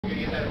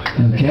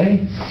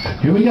Okay,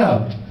 here we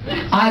go.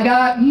 I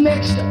got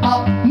mixed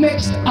up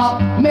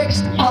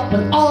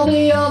with all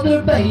the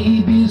other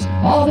babies,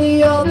 all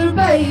the other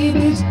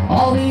babies,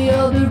 all the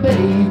other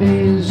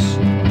babies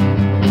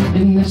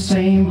in the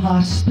same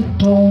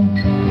hospital.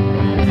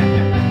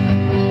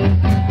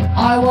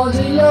 I was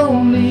a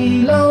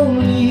lonely,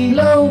 lonely,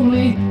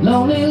 lonely,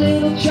 lonely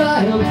little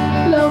child,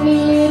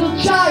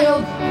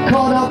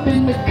 caught up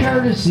in the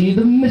courtesy,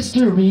 the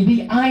mystery,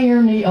 the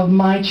irony of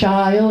my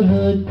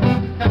childhood.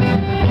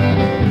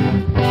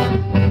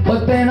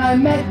 But then I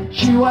met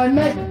you at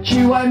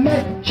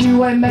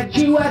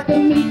the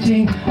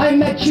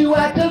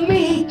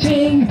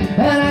meeting,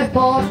 and I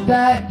thought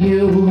that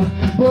you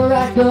were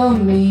at the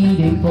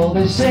meeting for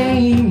the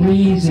same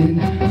reason,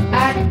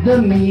 at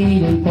the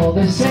meeting for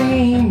the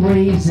same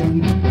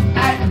reason,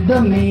 at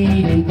the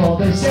meeting for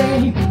the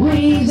same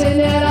reason,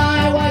 and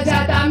I was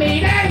at the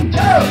meeting too!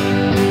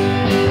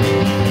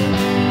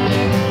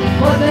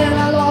 But then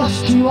I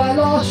lost you at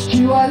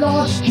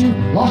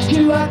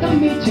the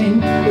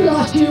meeting, and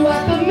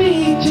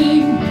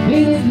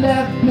it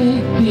left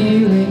me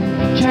feeling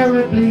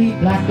terribly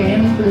black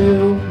and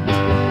blue.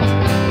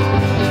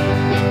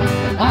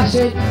 I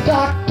said,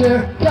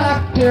 doctor,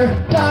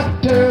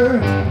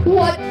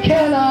 what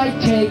can I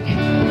take?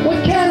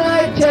 What can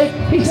I take?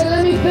 He said,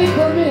 let me think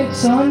for a minute,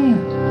 son.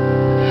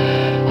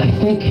 I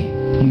think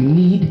you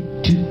need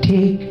to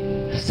take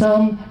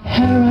some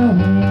heroin.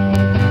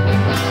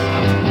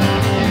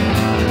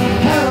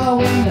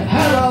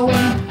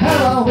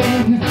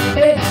 Heroin,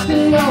 it's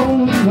the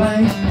only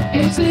way,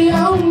 it's the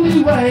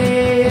only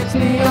way, it's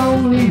the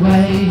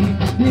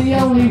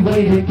only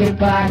way to get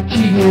back to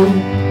you.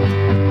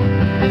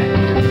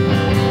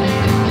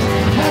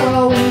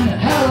 Heroin,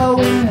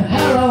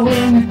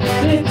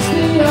 it's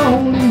the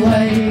only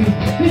way,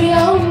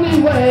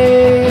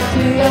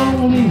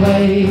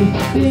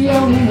 it's the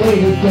only way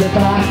to get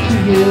back to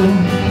you.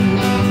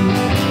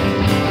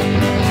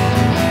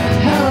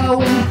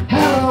 Heroin,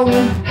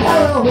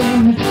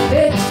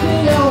 it's the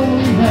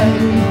only way,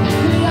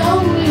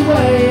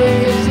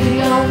 it's the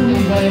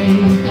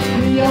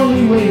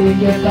only way to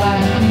get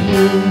back to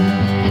you.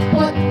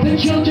 But the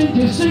children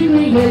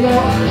disagree, they go,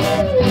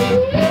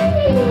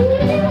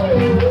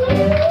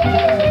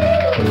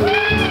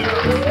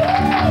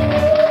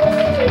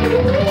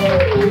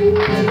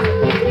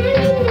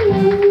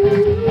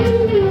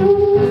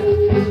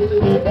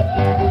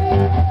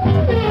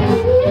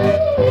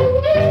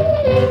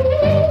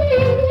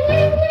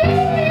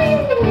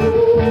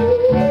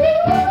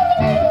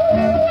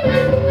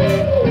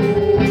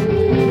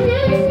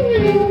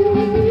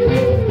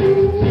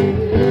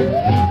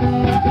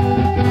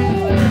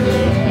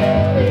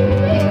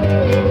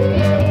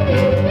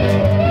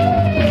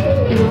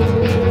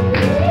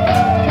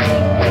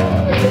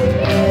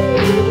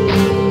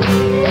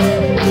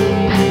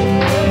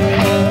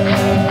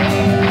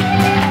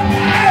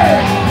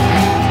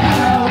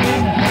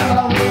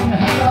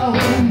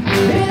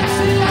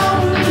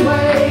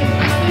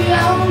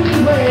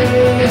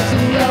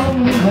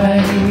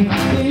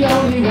 the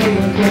only way to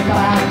get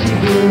back to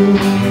you.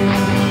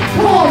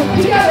 Come on,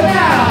 together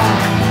now!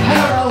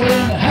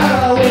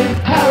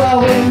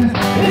 Heroin,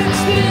 it's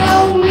the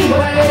only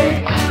way,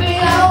 it's the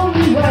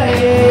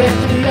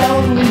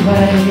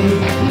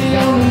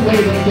only way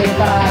to get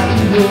back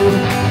to you.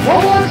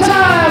 One more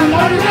time,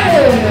 are you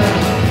ready?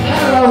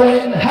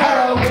 Heroin,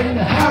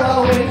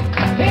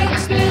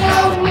 it's the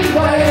only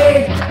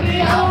way, it's the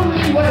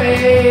only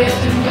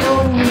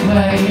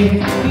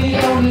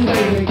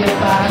way to get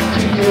back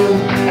to you.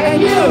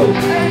 And you,